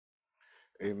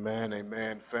Amen,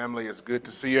 amen. Family, it's good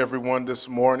to see everyone this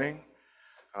morning.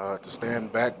 To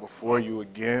stand back before you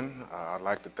again, I'd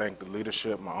like to thank the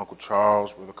leadership, my Uncle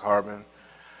Charles, Brother Carbon,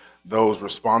 those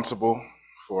responsible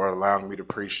for allowing me to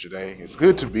preach today. It's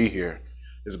good to be here.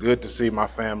 It's good to see my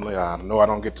family. I know I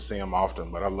don't get to see them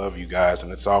often, but I love you guys,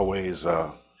 and it's always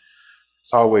a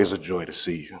joy to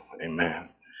see you. Amen.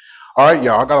 All right,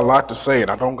 y'all, I got a lot to say, and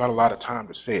I don't got a lot of time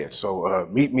to say it. So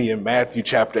meet me in Matthew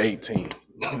chapter 18.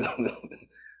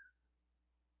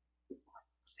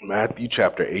 Matthew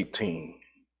chapter 18.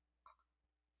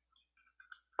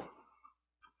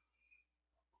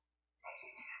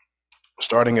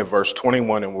 Starting at verse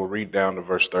 21, and we'll read down to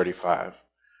verse 35.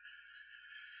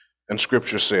 And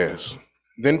scripture says,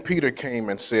 Then Peter came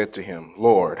and said to him,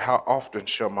 Lord, how often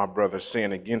shall my brother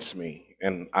sin against me,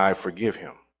 and I forgive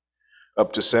him?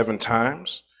 Up to 7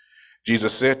 times?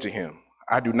 Jesus said to him,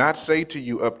 I do not say to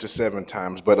you up to 7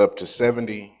 times, but up to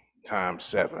 70 times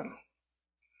 7.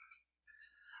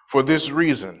 For this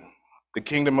reason, the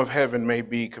kingdom of heaven may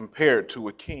be compared to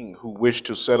a king who wished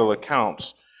to settle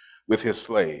accounts with his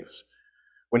slaves.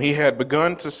 When he had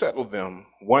begun to settle them,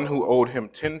 one who owed him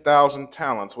 10,000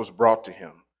 talents was brought to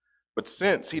him. But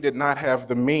since he did not have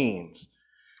the means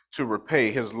to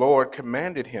repay, his Lord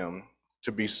commanded him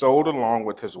to be sold along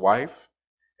with his wife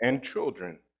and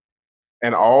children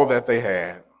and all that they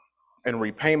had, and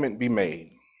repayment be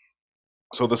made.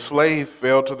 So the slave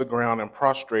fell to the ground and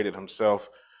prostrated himself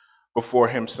before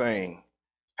him, saying,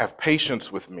 Have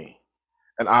patience with me,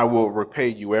 and I will repay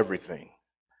you everything.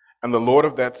 And the Lord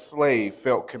of that slave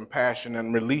felt compassion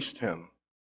and released him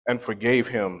and forgave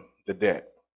him the debt.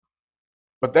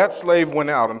 But that slave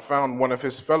went out and found one of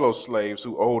his fellow slaves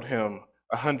who owed him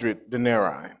 100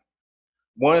 denarii.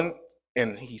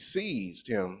 And he seized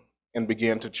him and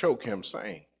began to choke him,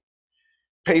 saying,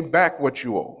 Pay back what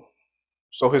you owe.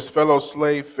 So his fellow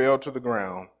slave fell to the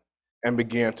ground and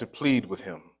began to plead with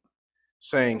him,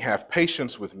 saying, Have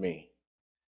patience with me,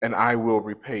 and I will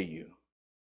repay you.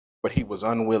 But he was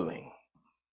unwilling,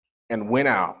 and went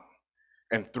out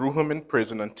and threw him in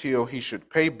prison until he should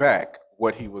pay back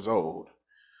what he was owed.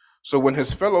 So when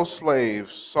his fellow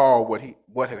slaves saw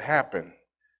what had happened,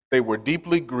 they were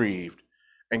deeply grieved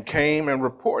and came and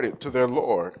reported to their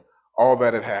Lord all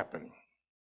that had happened.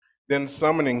 Then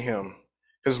summoning him,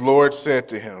 his Lord said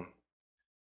to him,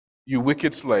 You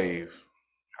wicked slave,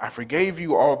 I forgave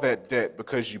you all that debt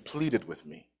because you pleaded with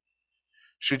me.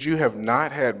 Should you have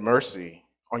not had mercy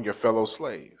on your fellow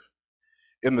slave,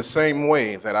 in the same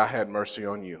way that I had mercy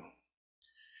on you?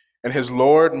 And his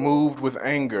Lord, moved with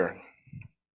anger,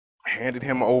 handed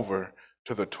him over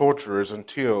to the torturers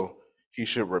until he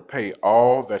should repay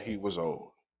all that he was owed.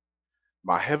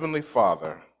 My heavenly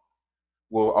Father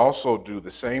will also do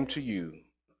the same to you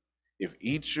if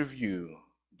each of you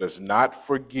does not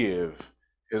forgive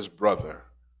his brother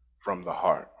from the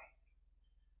heart.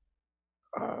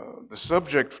 The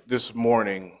subject this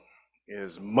morning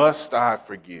is, must I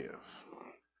forgive?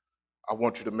 I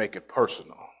want you to make it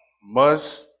personal.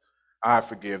 Must I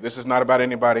forgive? This is not about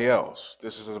anybody else.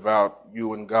 This is about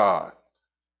you and God.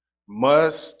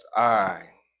 Must I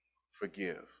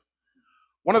forgive?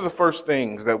 One of the first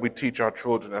things that we teach our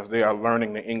children as they are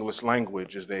learning the English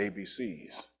language is the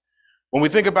ABCs. When we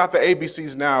think about the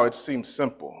ABCs now, it seems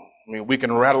simple. I mean, we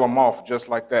can rattle them off just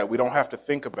like that. We don't have to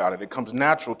think about it. It comes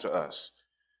natural to us.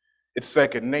 It's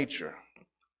second nature.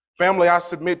 Family, I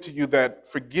submit to you that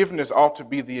forgiveness ought to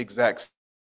be the exact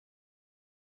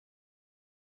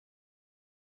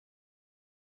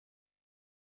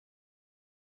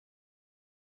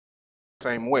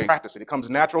same way. Practice it. It comes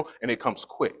natural and it comes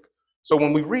quick. So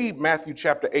when we read Matthew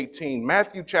chapter 18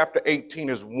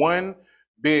 is one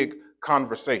big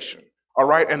conversation. All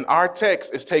right, and our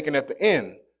text is taken at the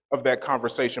end of that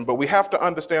conversation, but we have to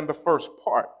understand the first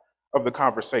part of the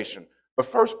conversation. The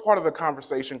first part of the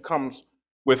conversation comes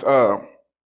with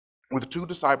 2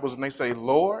 disciples, and they say,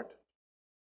 Lord,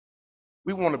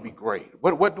 we want to be great.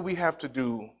 What do we have to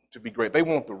do to be great? They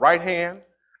want the right hand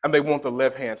and they want the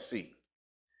left hand seat.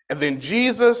 And then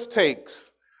Jesus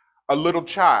takes a little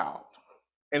child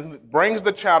and brings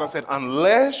the child and said,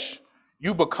 unless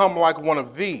you become like one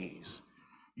of these,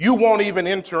 you won't even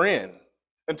enter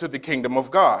into the kingdom of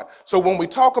God. So when we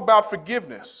talk about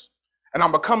forgiveness, and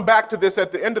I'm going to come back to this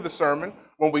at the end of the sermon,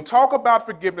 when we talk about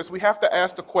forgiveness, we have to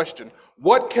ask the question,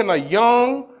 what can a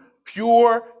young,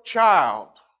 pure child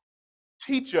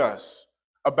teach us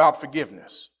about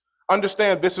forgiveness?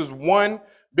 Understand, this is one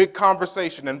big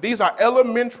conversation, and these are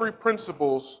elementary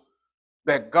principles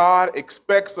that God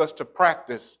expects us to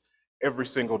practice every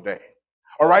single day.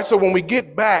 All right, so when we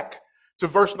get back to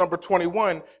verse number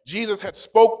 21, Jesus had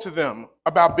spoke to them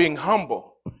about being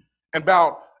humble and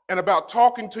about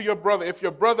talking to your brother. If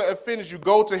your brother offends you,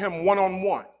 go to him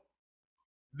one-on-one.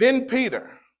 Then Peter,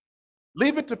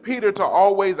 leave it to Peter to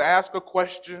always ask a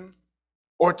question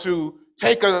or to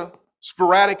take a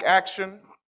sporadic action.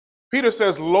 Peter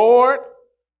says, Lord,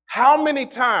 how many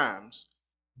times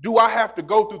do I have to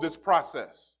go through this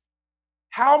process?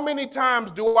 How many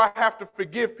times do I have to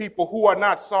forgive people who are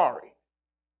not sorry?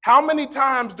 How many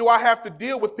times do I have to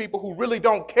deal with people who really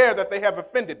don't care that they have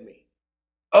offended me?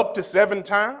 Up to 7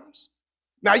 times?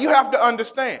 Now you have to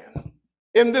understand,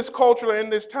 in this culture, in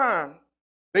this time,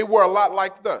 they were a lot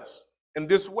like us in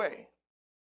this way.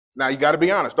 Now you got to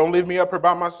be honest. Don't leave me up here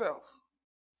by myself.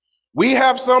 We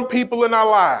have some people in our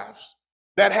lives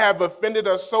that have offended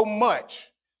us so much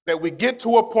that we get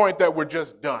to a point that we're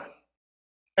just done.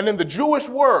 And in the Jewish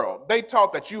world, they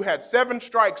taught that you had 7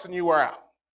 strikes and you were out.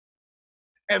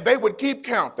 And they would keep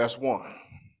count. That's 1.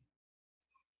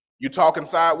 You talking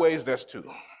sideways, that's 2.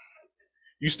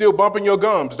 You still bumping your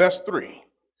gums, that's 3.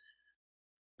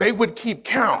 They would keep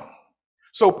count.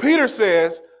 So Peter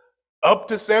says up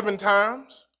to 7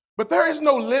 times, but there is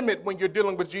no limit when you're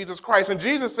dealing with Jesus Christ. And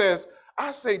Jesus says,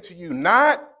 I say to you,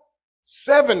 not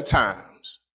 7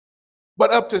 times,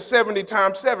 but up to 70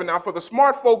 times 7. Now for the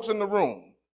smart folks in the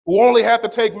room who only have to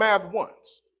take math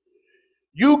once,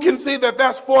 you can see that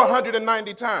that's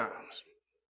 490 times.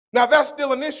 Now that's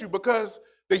still an issue because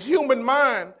the human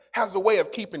mind has a way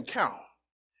of keeping count.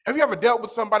 Have you ever dealt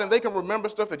with somebody and they can remember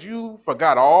stuff that you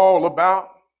forgot all about?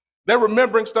 They're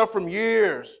remembering stuff from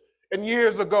years and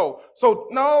years ago. So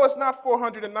no, it's not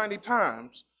 490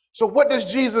 times. So what does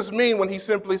Jesus mean when he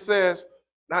simply says,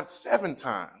 not 7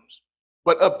 times,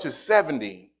 but up to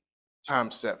 70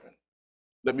 times 7?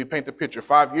 Let me paint the picture.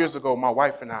 5 years ago, my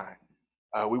wife and I,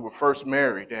 we were first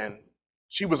married, and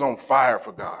she was on fire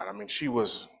for God. I mean, she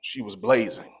was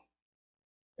blazing.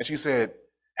 And she said,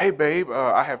 hey, babe,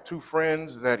 I have 2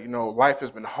 friends that, life has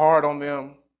been hard on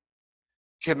them.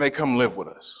 Can they come live with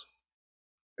us?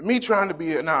 And me trying to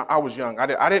be, now I was young.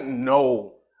 I didn't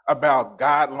know about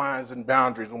guidelines and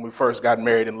boundaries when we first got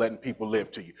married and letting people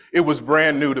live to you. It was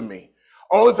brand new to me.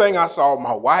 Only thing I saw,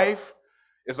 my wife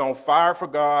is on fire for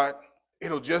God.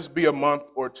 It'll just be a month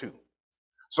or 2.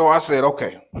 So I said,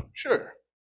 okay, sure.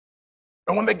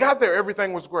 And when they got there,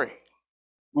 everything was great.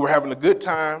 We were having a good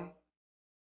time.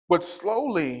 But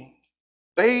slowly,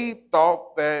 they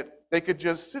thought that they could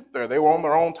just sit there. They were on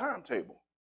their own timetable.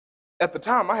 At the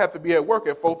time, I had to be at work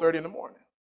at 4:30 in the morning.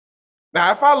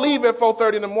 Now, if I leave at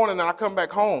 4:30 in the morning and I come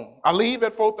back home, I leave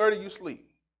at 4:30, you sleep.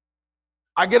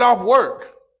 I get off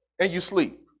work and you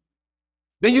sleep.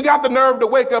 Then you got the nerve to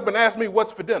wake up and ask me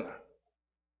what's for dinner.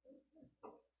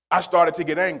 I started to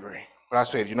get angry, but I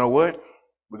said, you know what?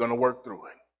 We're going to work through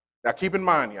it. Now, keep in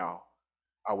mind, y'all,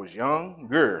 I was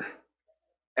younger.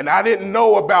 And I didn't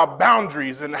know about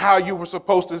boundaries and how you were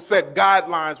supposed to set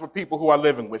guidelines with people who are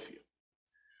living with you.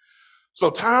 So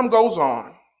time goes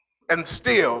on, and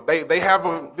still, they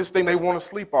have this thing, they want to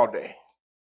sleep all day.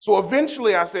 So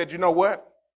eventually I said, you know what?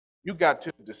 You got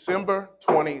till December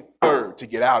 23rd to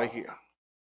get out of here.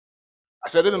 I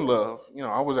said it in love.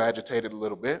 I was agitated a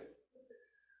little bit.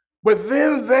 But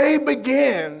then they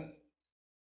began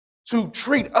to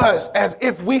treat us as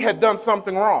if we had done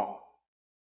something wrong.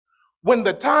 When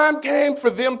the time came for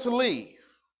them to leave,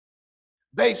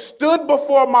 they stood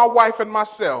before my wife and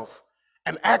myself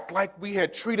and act like we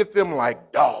had treated them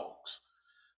like dogs.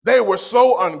 They were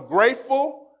so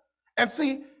ungrateful. And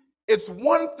see, it's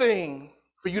one thing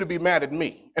for you to be mad at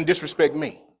me and disrespect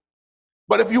me.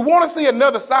 But if you want to see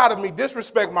another side of me,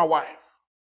 disrespect my wife.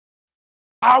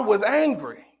 I was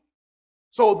angry.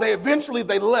 So they eventually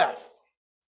left.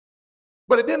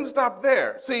 But it didn't stop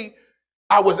there. See,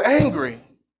 I was angry.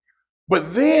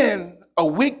 But then a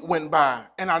week went by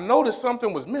and I noticed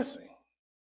something was missing.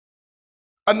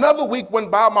 Another week went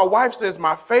by, my wife says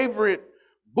my favorite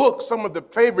books, some of the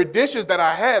favorite dishes that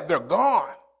I had, they're gone.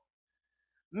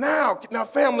 Now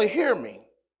family, hear me.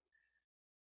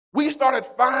 We started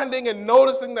finding and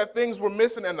noticing that things were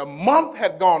missing, and a month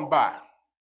had gone by.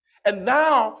 And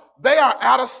now they are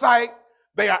out of sight,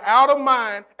 they are out of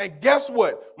mind, and guess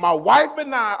what? My wife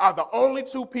and I are the only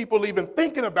 2 people even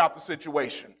thinking about the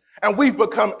situation. And we've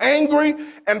become angry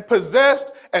and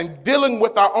possessed and dealing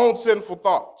with our own sinful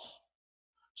thoughts.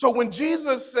 So when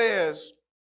Jesus says,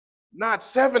 not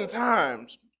 7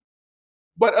 times,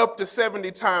 but up to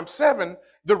 70 times 7,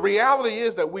 the reality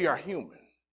is that we are human.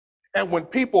 And when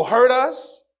people hurt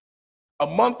us, a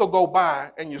month will go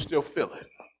by and you still feel it.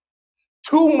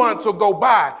 2 months will go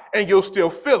by and you'll still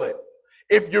feel it.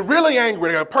 If you're really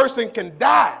angry, a person can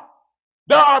die.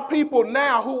 There are people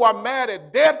now who are mad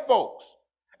at dead folks.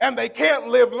 and they can't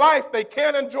live life. They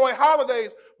can't enjoy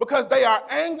holidays because they are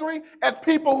angry at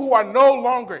people who are no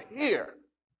longer here.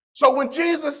 So when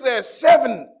Jesus says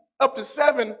 7, up to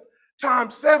 7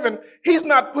 times 7, he's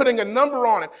not putting a number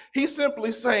on it. He's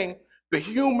simply saying the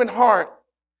human heart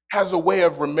has a way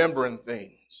of remembering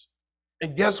things.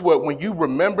 And guess what? When you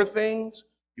remember things,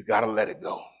 you got to let it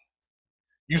go.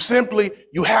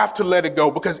 You have to let it go,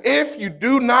 because if you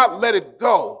do not let it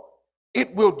go,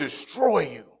 it will destroy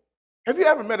you. Have you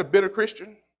ever met a bitter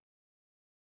Christian?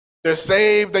 They're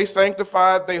saved, they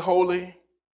sanctified, they holy,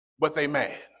 but they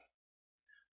mad.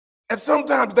 And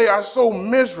sometimes they are so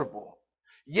miserable.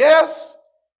 Yes,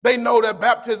 they know that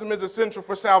baptism is essential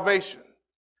for salvation.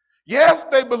 Yes,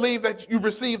 they believe that you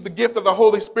receive the gift of the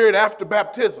Holy Spirit after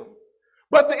baptism.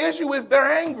 But the issue is they're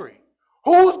angry.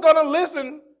 Who's going to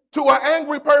listen to an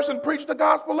angry person preach the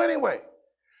gospel anyway?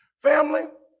 Family,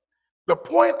 the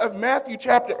point of Matthew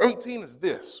chapter 18 is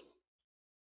this.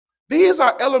 These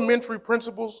are elementary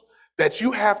principles that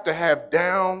you have to have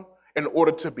down in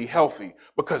order to be healthy,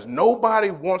 because nobody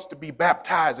wants to be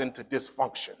baptized into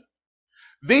dysfunction.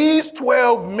 These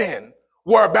 12 men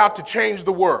were about to change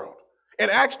the world. In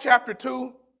Acts chapter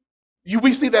 2,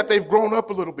 we see that they've grown up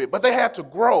a little bit, but they had to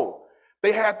grow.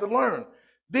 They had to learn.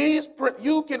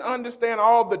 You can understand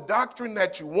all the doctrine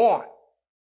that you want,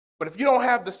 but if you don't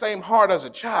have the same heart as a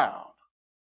child,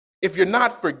 if you're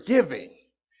not forgiving,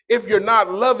 if you're not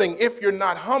loving, if you're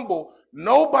not humble,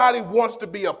 nobody wants to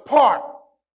be a part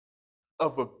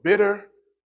of a bitter,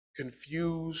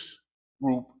 confused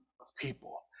group of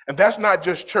people. And that's not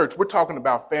just church. We're talking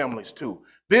about families too.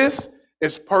 This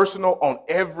is personal on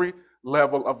every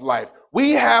level of life.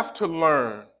 We have to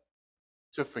learn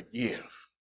to forgive.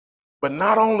 But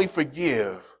not only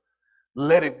forgive,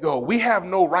 let it go. We have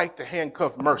no right to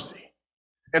handcuff mercy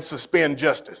and suspend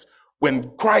justice when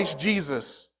Christ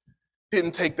Jesus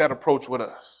didn't take that approach with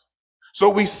us. So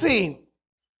we see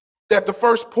that the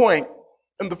first point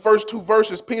in the first 2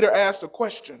 verses, Peter asked a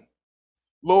question.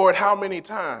 Lord, how many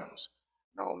times?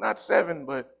 No, not 7,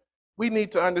 but we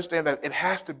need to understand that it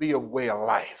has to be a way of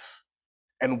life.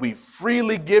 And we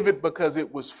freely give it because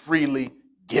it was freely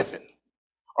given.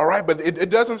 All right, but it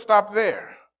doesn't stop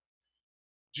there.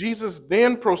 Jesus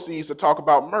then proceeds to talk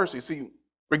about mercy. See,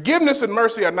 forgiveness and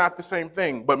mercy are not the same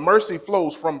thing, but mercy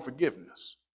flows from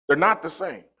forgiveness. They're not the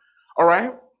same. All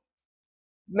right?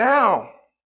 Now,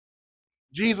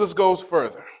 Jesus goes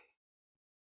further,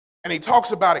 and he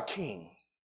talks about a king.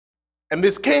 And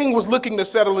this king was looking to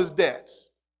settle his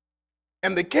debts.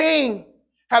 And the king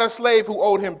had a slave who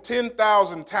owed him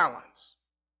 10,000 talents.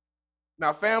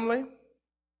 Now, family,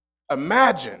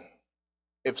 imagine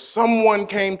if someone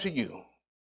came to you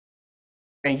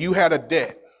and you had a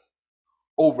debt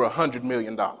over $100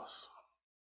 million.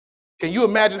 Can you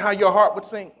imagine how your heart would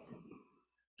sink?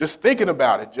 Just thinking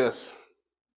about it,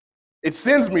 it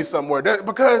sends me somewhere,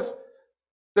 because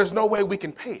there's no way we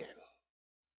can pay it.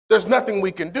 There's nothing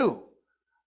we can do.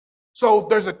 So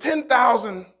there's a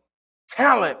 10,000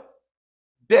 talent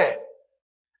debt,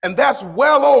 and that's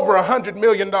well over $100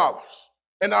 million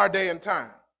in our day and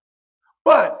time.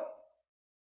 But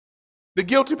the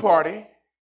guilty party,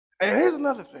 and here's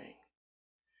another thing,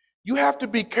 you have to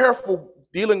be careful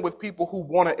dealing with people who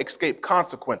want to escape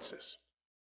consequences.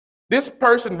 This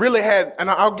person really had, and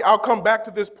I'll come back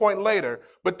to this point later,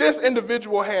 but this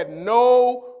individual had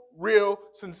no real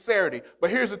sincerity. But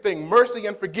here's the thing, mercy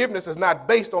and forgiveness is not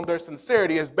based on their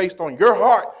sincerity, it's based on your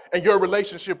heart and your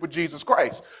relationship with Jesus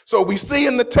Christ. So we see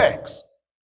in the text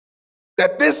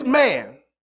that this man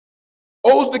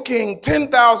owes the king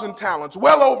 10,000 talents,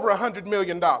 well over $100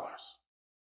 million.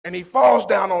 And he falls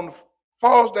down on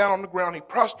the ground, he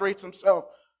prostrates himself,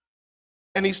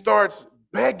 and he starts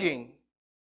begging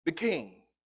the king.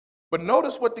 But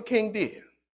notice what the king did.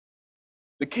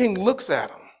 The king looks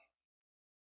at him,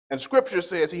 and scripture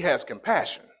says he has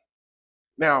compassion.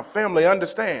 Now, family,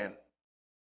 understand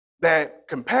that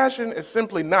compassion is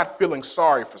simply not feeling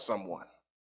sorry for someone.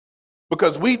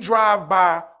 Because we drive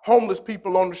by homeless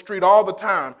people on the street all the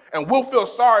time, and we'll feel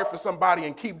sorry for somebody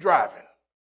and keep driving.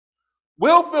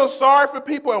 We'll feel sorry for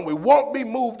people and we won't be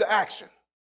moved to action.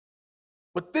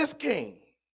 But this king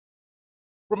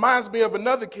reminds me of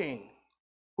another king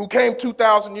who came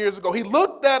 2,000 years ago. He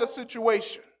looked at a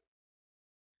situation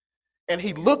and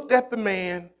he looked at the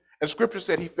man, and scripture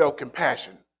said he felt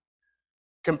compassion.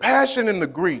 Compassion in the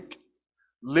Greek,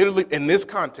 literally in this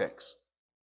context,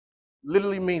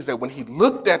 literally means that when he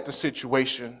looked at the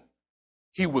situation,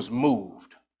 he was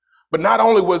moved. But not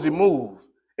only was he moved,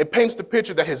 it paints the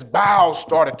picture that his bowels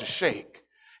started to shake.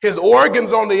 His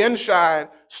organs on the inside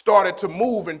started to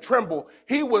move and tremble.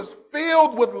 He was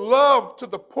filled with love to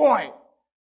the point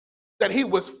that he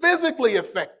was physically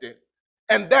affected,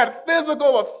 and that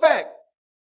physical effect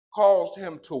caused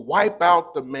him to wipe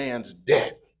out the man's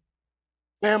debt.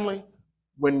 Family,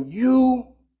 when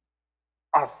you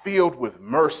are filled with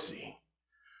mercy,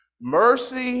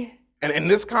 and in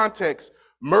this context,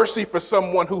 mercy for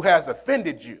someone who has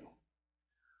offended you,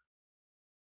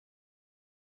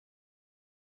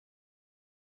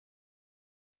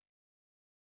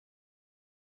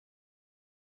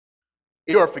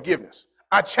 your forgiveness.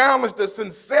 I challenge the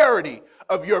sincerity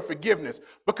of your forgiveness,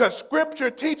 because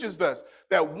scripture teaches us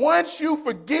that once you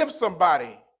forgive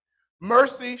somebody,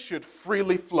 mercy should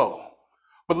freely flow.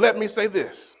 But let me say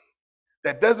this,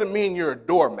 that doesn't mean you're a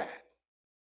doormat.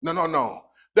 No.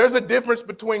 There's a difference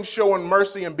between showing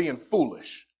mercy and being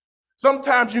foolish.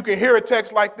 Sometimes you can hear a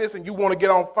text like this and you want to get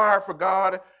on fire for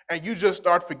God and you just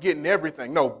start forgetting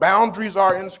everything. No, boundaries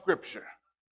are in scripture.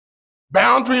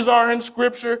 Boundaries are in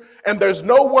scripture, and there's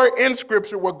nowhere in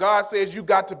scripture where God says you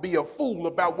got to be a fool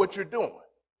about what you're doing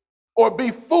or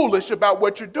be foolish about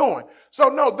what you're doing. So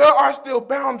no, there are still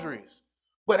boundaries.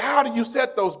 But how do you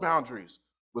set those boundaries?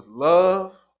 With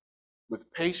love,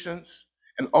 with patience,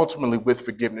 and ultimately with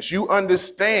forgiveness. You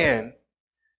understand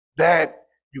that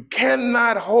you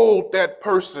cannot hold that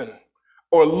person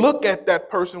or look at that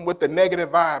person with a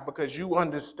negative eye, because you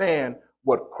understand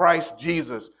what Christ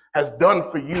Jesus has done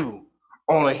for you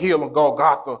on a hill of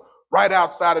Golgotha right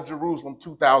outside of Jerusalem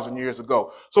 2,000 years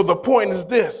ago. So the point is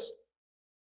this: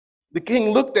 the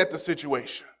king looked at the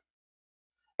situation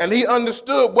and he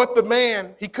understood what the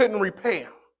man, he couldn't repay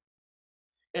him,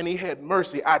 and he had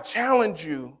mercy. I challenge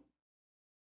you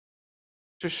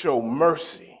to show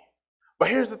mercy. But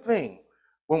here's the thing: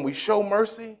 when we show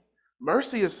mercy,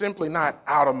 mercy is simply not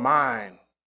out of mind,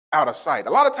 out of sight.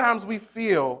 A lot of times we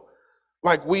feel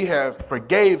like we have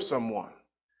forgave someone,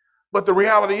 but the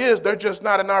reality is they're just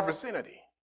not in our vicinity.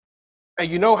 And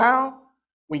you know how?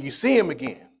 When you see them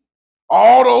again,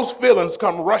 all those feelings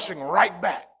come rushing right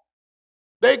back.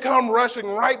 They come rushing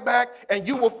right back, and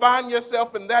you will find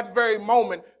yourself in that very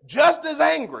moment just as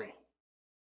angry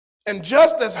and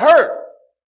just as hurt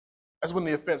as when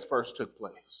the offense first took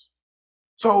place.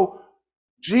 So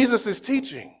Jesus is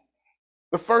teaching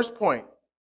the first point: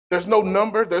 there's no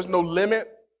number, there's no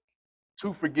limit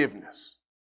to forgiveness.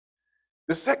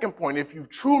 The second point: if you've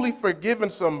truly forgiven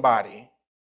somebody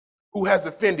who has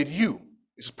offended you,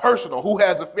 it's personal, who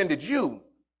has offended you,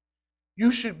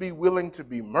 you should be willing to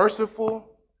be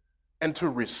merciful and to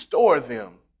restore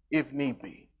them if need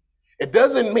be. It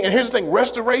doesn't mean, and here's the thing,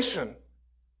 restoration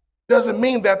doesn't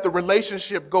mean that the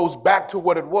relationship goes back to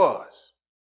what it was.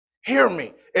 Hear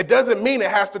me. It doesn't mean it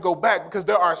has to go back, because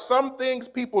there are some things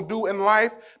people do in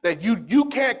life that you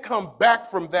can't come back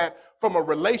from that from a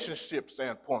relationship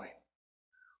standpoint.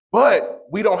 But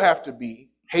we don't have to be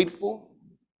hateful,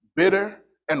 bitter,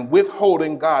 and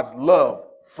withholding God's love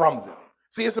from them.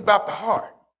 See, it's about the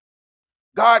heart.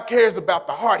 God cares about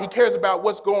the heart. He cares about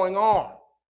what's going on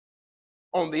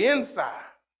the inside.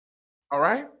 All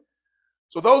right?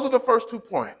 So those are the first 2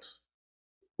 points.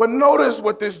 But notice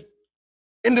what this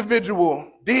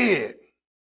individual did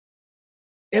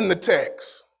in the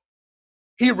text.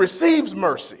 He receives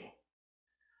mercy,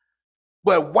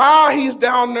 but while he's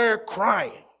down there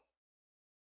crying,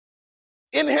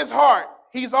 in his heart,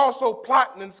 he's also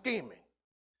plotting and scheming.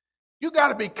 You got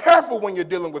to be careful when you're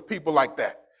dealing with people like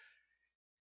that.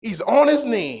 He's on his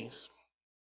knees,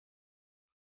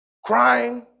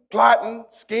 crying, plotting,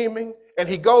 scheming, and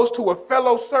he goes to a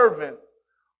fellow servant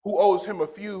who owes him a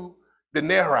few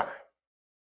denarii.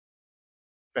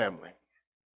 Family.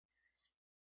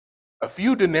 A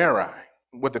few denarii,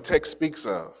 what the text speaks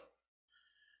of.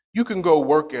 You can go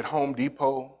work at Home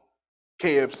Depot,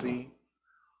 KFC,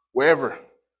 wherever,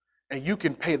 and you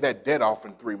can pay that debt off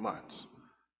in 3 months.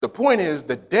 The point is,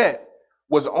 the debt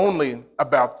was only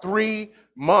about 3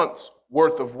 months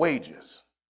worth of wages.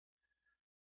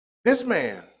 This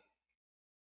man,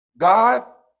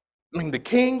 the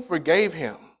king forgave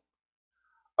him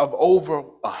of over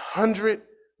 $100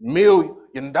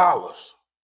 million.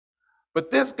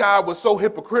 But this guy was so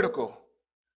hypocritical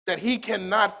that he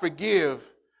cannot forgive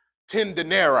 10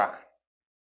 denarii,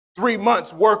 3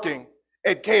 months working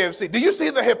at KFC. Do you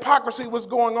see the hypocrisy what's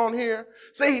going on here?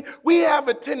 See, we have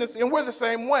a tendency, and we're the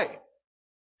same way.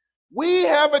 We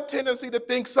have a tendency to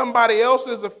think somebody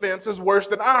else's offense is worse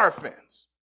than our offense.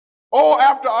 Oh,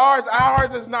 after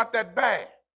ours is not that bad.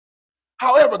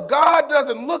 However, God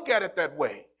doesn't look at it that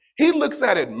way. He looks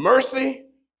at it mercy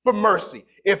for mercy.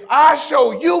 If I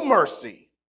show you mercy,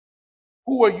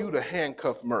 who are you to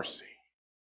handcuff mercy?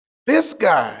 This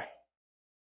guy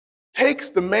takes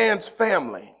the man's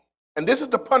family, and this is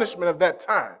the punishment of that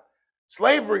time.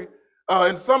 Slavery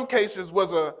In some cases,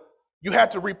 you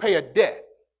had to repay a debt.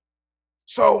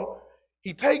 So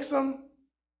he takes them,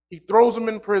 he throws them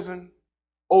in prison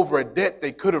over a debt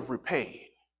they could have repaid.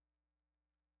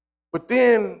 But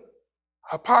then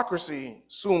hypocrisy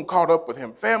soon caught up with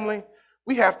him. Family,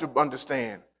 we have to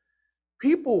understand,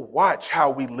 people watch how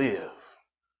we live.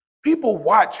 People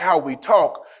watch how we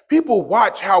talk. People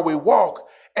watch how we walk.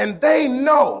 And they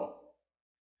know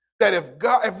that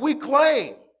if we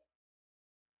claim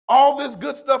all this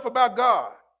good stuff about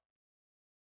God,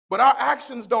 but our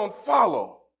actions don't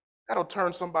follow, that'll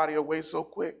turn somebody away so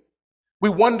quick. We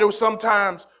wonder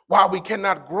sometimes why we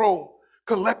cannot grow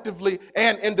collectively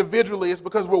and individually. It's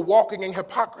because we're walking in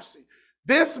hypocrisy.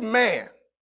 This man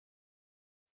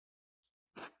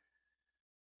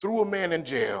threw a man in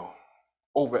jail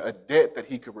over a debt that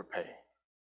he could repay.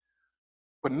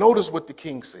 But notice what the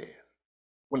king said.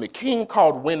 When the king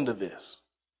caught wind of this,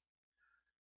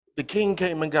 the king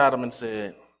came and got him and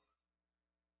said,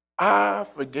 I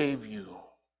forgave you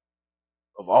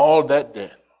of all that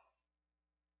debt,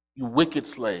 you wicked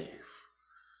slave.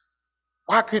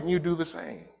 Why couldn't you do the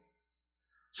same?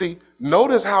 See,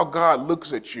 notice how God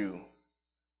looks at you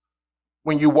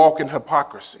when you walk in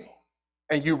hypocrisy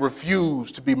and you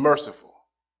refuse to be merciful.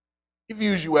 He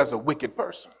views you as a wicked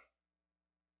person.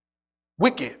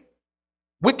 Wicked.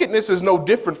 Wickedness is no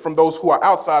different from those who are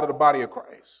outside of the body of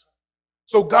Christ.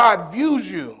 So God views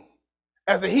you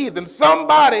as a heathen,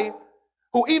 somebody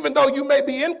who, even though you may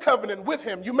be in covenant with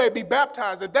him, you may be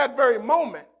baptized at that very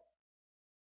moment,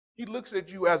 he looks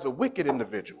at you as a wicked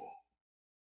individual,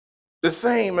 the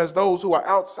same as those who are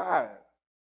outside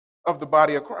of the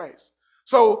body of Christ.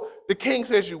 So the king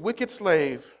says, you wicked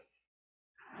slave,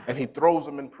 and he throws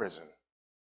him in prison,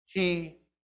 he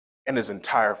and his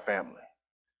entire family.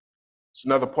 It's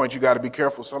another point you got to be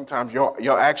careful. Sometimes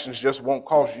your actions just won't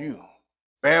cost you.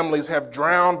 Families have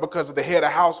drowned because the head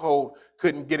of household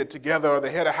couldn't get it together, or the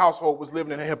head of household was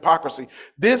living in hypocrisy.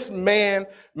 This man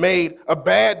made a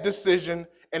bad decision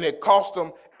and it cost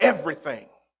him everything.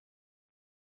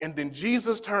 And then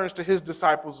Jesus turns to his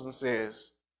disciples and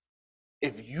says,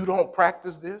 if you don't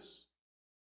practice this,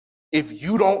 if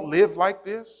you don't live like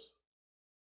this,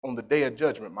 on the day of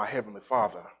judgment, my heavenly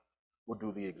Father will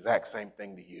do the exact same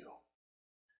thing to you.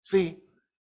 See,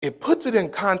 it puts it in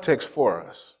context for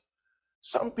us.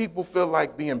 Some people feel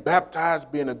like being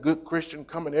baptized, being a good Christian,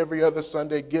 coming every other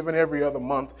Sunday, giving every other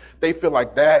month, they feel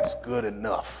like that's good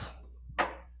enough.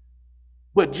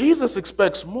 But Jesus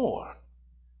expects more.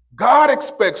 God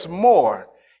expects more.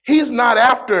 He's not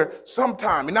after some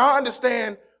time. And I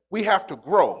understand we have to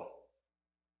grow,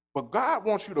 but God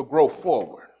wants you to grow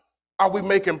forward. Are we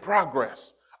making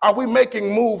progress? Are we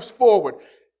making moves forward?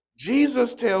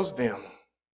 Jesus tells them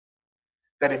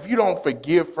that if you don't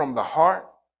forgive from the heart,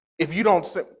 if you don't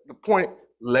set the point,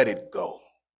 let it go.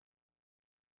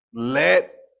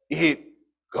 Let it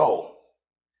go.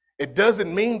 It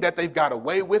doesn't mean that they've got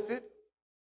away with it,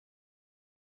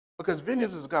 because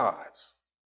vengeance is God's.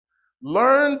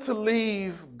 Learn to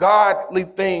leave godly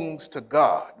things to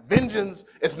God. Vengeance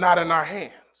is not in our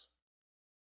hands.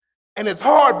 And it's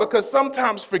hard because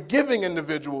sometimes forgiving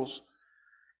individuals,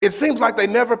 it seems like they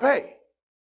never pay.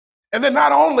 And then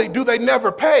not only do they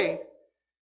never pay,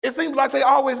 it seems like they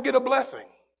always get a blessing.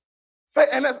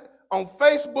 And that's on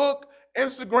Facebook,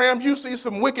 Instagram, you see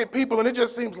some wicked people and it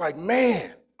just seems like,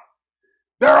 man,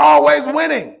 they're always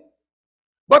winning,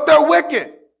 but they're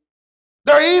wicked.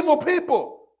 They're evil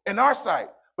people in our sight.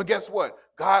 But guess what?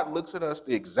 God looks at us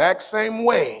the exact same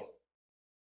way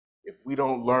if we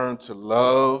don't learn to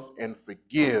love and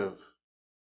forgive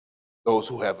those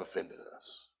who have offended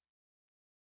us.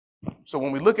 So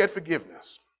when we look at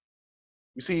forgiveness,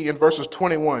 we see in verses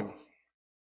 21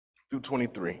 through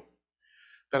 23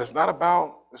 that it's not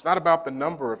about the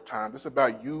number of times. It's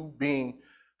about you being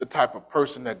the type of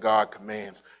person that God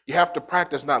commands. You have to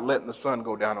practice not letting the sun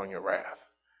go down on your wrath.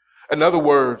 In other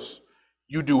words,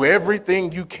 you do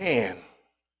everything you can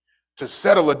to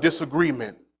settle a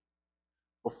disagreement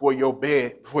before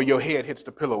your head hits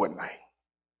the pillow at night.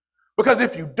 Because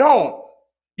if you don't,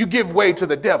 you give way to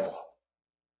the devil.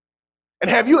 And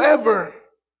have you ever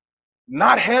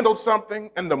not handled something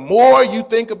and the more you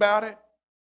think about it,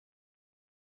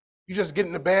 you just get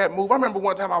in a bad mood? I remember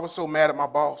one time I was so mad at my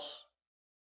boss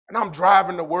and I'm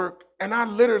driving to work and I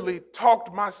literally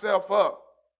talked myself up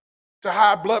to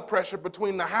high blood pressure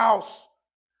between the house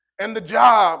and the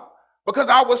job because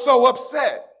I was so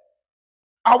upset.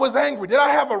 I was angry. Did I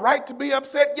have a right to be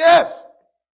upset? Yes.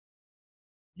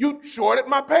 You shorted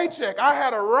my paycheck. I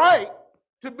had a right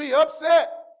to be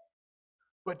upset.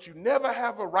 But you never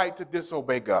have a right to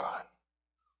disobey God,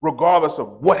 regardless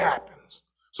of what happens.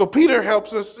 So Peter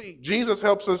helps us see, Jesus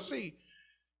helps us see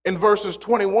in verses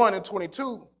 21 and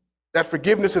 22 that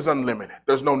forgiveness is unlimited.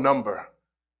 There's no number.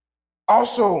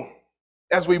 Also,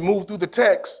 as we move through the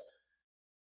text,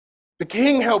 the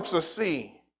king helps us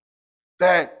see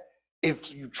that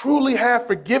if you truly have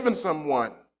forgiven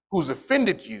someone who's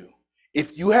offended you,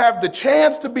 if you have the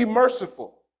chance to be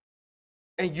merciful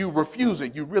and you refuse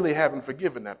it, you really haven't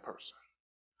forgiven that person.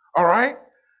 All right?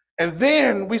 And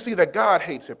then we see that God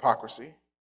hates hypocrisy.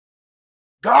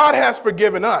 God has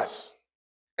forgiven us,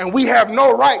 and we have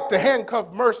no right to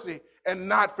handcuff mercy and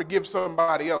not forgive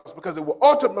somebody else, because it will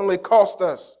ultimately cost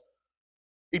us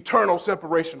eternal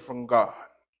separation from God.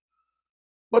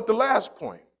 But the last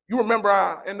point, you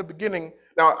remember in the beginning,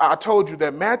 now I told you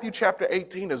that Matthew chapter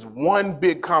 18 is one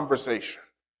big conversation.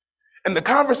 And the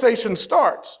conversation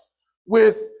starts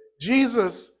with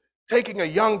Jesus taking a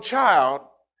young child,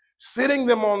 sitting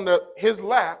them on his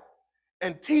lap,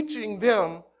 and teaching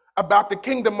them about the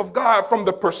kingdom of God from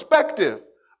the perspective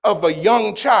of a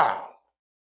young child.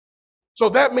 So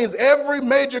that means every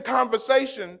major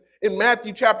conversation in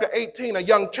Matthew chapter 18, a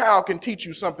young child can teach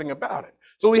you something about it.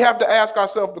 So we have to ask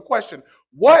ourselves the question,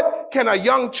 what can a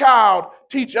young child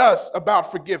teach us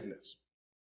about forgiveness?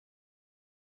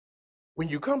 When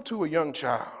you come to a young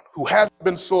child who hasn't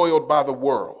been soiled by the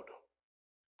world,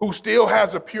 who still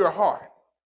has a pure heart,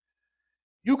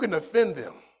 you can offend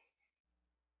them.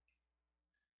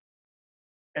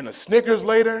 And a Snickers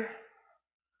later,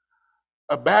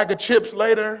 a bag of chips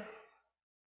later,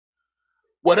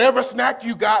 whatever snack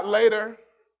you got later,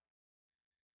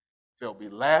 they'll be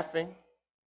laughing,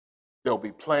 they'll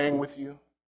be playing with you.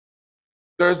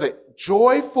 There's a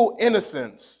joyful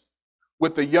innocence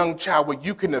with a young child where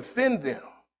you can offend them.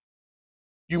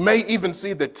 You may even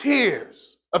see the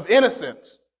tears of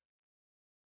innocence.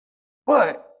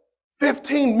 But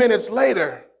 15 minutes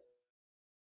later,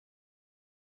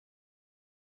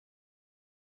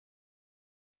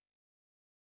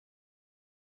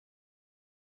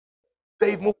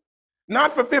 they've moved,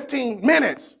 not for 15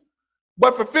 minutes,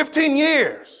 but for 15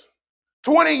 years,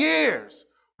 20 years.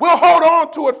 We'll hold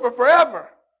on to it for forever.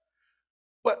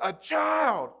 But a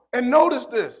child, and notice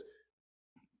this,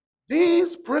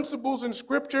 these principles in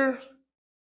Scripture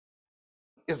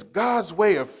is God's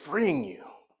way of freeing you.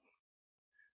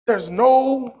 There's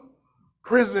no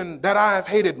prison that I have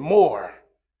hated more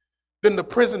than the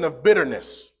prison of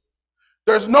bitterness.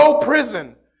 There's no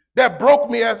prison that broke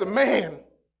me as a man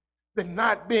than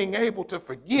not being able to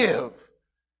forgive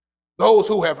those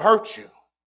who have hurt you.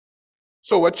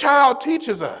 So a child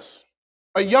teaches us,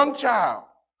 a young child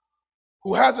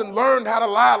who hasn't learned how to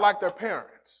lie like their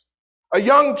parents, a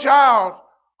young child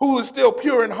who is still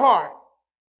pure in heart,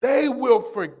 they will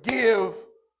forgive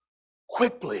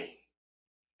quickly.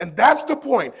 And that's the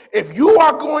point. If you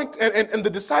are going to, and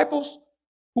the disciples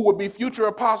who would be future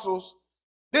apostles,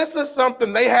 this is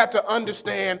something they had to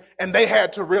understand and they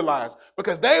had to realize,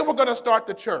 because they were going to start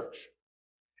the church.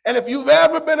 And if you've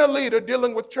ever been a leader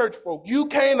dealing with church folk, you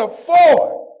can't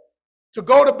afford to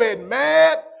go to bed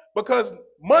mad, because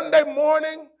Monday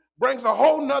morning brings a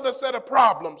whole nother set of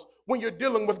problems when you're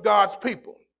dealing with God's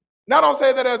people. And I don't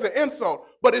say that as an insult,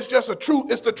 but it's just a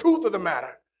truth. It's the truth of the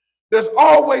matter. There's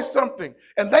always something.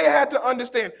 And they had to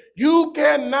understand, you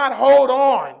cannot hold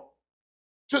on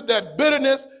to that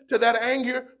bitterness, to that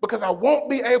anger, because I won't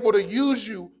be able to use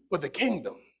you for the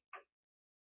kingdom.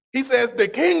 He says the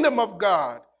kingdom of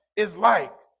God is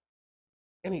like,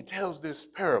 and he tells this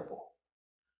parable.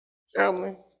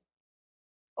 Family,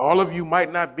 all of you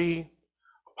might not be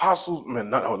apostles.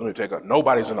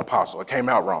 Nobody's an apostle. It came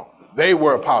out wrong. They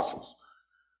were apostles.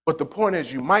 But the point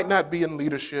is, you might not be in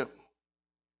leadership,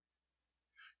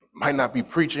 might not be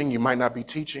preaching, you might not be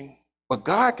teaching, but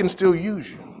God can still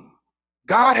use you.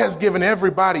 God has given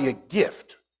everybody a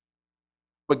gift.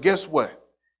 But guess what?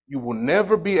 You will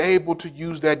never be able to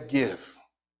use that gift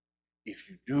if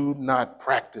you do not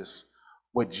practice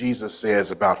what Jesus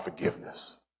says about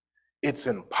forgiveness. It's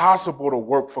impossible to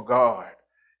work for God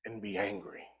and be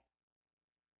angry.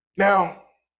 Now,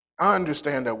 I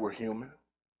understand that we're human,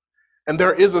 and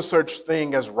there is a such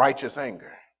thing as righteous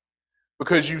anger,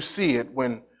 because you see it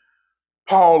when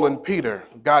Paul and Peter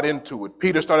got into it.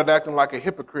 Peter started acting like a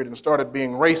hypocrite and started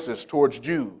being racist towards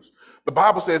Jews. The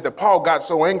Bible says that Paul got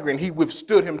so angry and he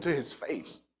withstood him to his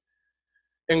face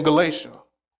in Galatia.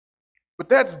 But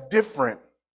that's different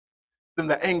than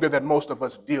the anger that most of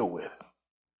us deal with.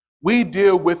 We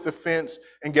deal with offense,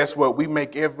 and guess what? We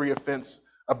make every offense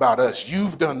about us.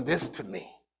 You've done this to me.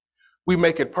 We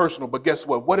make it personal, but guess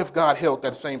what? What if God held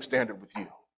that same standard with you?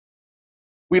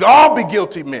 We'd all be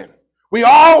guilty men. We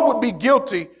all would be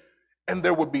guilty, and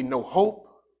there would be no hope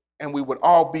and we would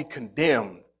all be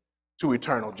condemned to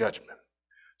eternal judgment.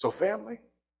 So family,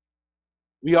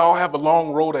 we all have a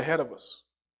long road ahead of us.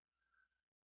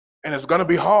 And it's going to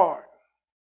be hard.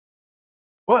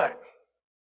 But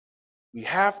we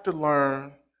have to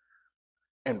learn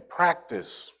and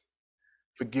practice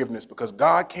forgiveness, because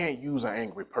God can't use an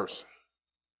angry person.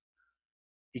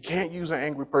 He can't use an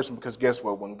angry person, because guess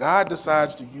what? When God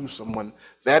decides to use someone,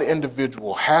 that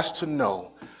individual has to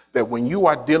know that when you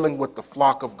are dealing with the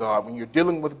flock of God, when you're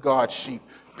dealing with God's sheep,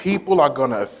 people are going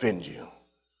to offend you.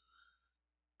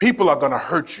 People are going to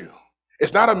hurt you.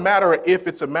 It's not a matter of if,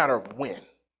 it's a matter of when.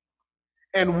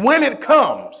 And when it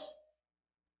comes,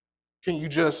 can you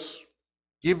just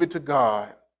give it to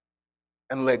God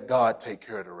and let God take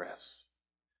care of the rest?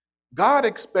 God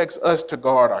expects us to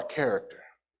guard our character.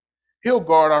 He'll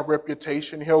guard our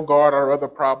reputation. He'll guard our other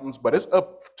problems, but it's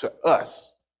up to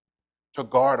us to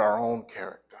guard our own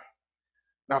character.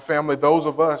 Now, family, those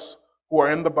of us who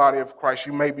are in the body of Christ,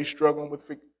 you may be struggling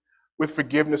with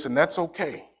forgiveness, and that's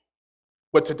okay.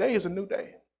 But today is a new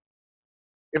day.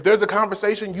 If there's a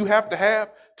conversation you have to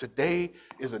have, today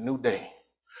is a new day.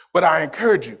 But I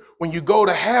encourage you, when you go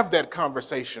to have that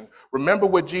conversation, remember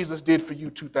what Jesus did for you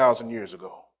 2,000 years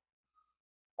ago.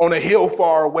 On a hill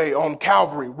far away, on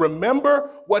Calvary.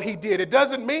 Remember what he did. It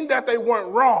doesn't mean that they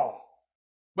weren't wrong,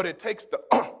 but it takes the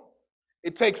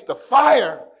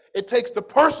fire, it takes the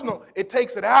personal, it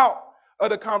takes it out of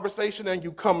the conversation, and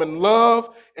you come in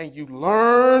love and you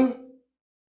learn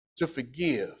to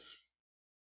forgive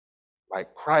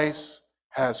like Christ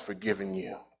has forgiven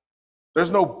you. There's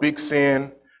no big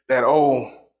sin that,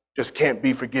 just can't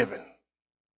be forgiven.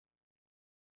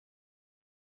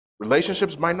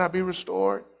 Relationships might not be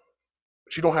restored,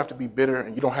 but you don't have to be bitter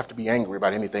and you don't have to be angry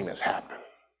about anything that's happened.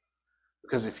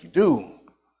 Because if you do,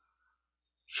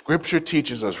 Scripture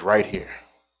teaches us right here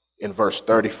in verse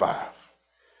 35,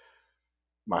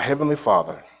 my heavenly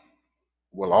Father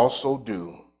will also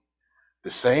do the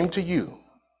same to you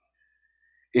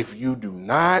if you do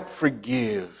not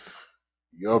forgive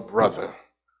your brother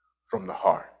from the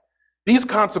heart. These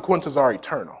consequences are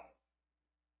eternal.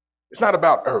 It's not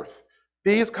about earth.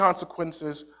 These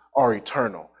consequences are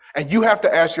eternal. And you have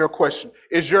to ask your question,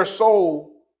 is your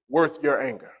soul worth your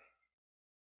anger?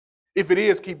 If it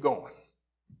is, keep going.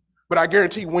 But I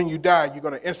guarantee when you die, you're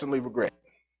going to instantly regret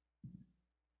it.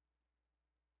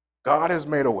 God has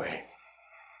made a way.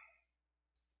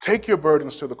 Take your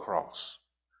burdens to the cross.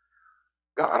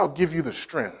 God will give you the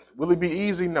strength. Will it be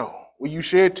easy? No. Will you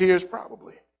shed tears?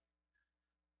 Probably.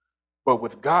 But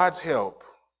with God's help,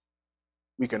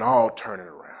 we can all turn it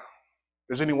around. If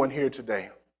there's anyone here today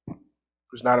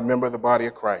who's not a member of the body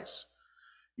of Christ,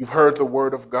 you've heard the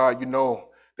word of God, you know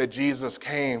that Jesus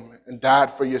came and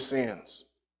died for your sins.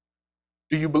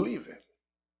 Do you believe it?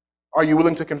 Are you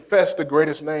willing to confess the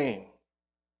greatest name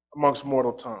amongst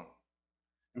mortal tongue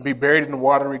and be buried in the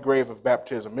watery grave of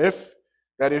baptism? If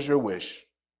that is your wish,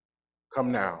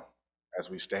 come now as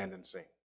we stand and sing.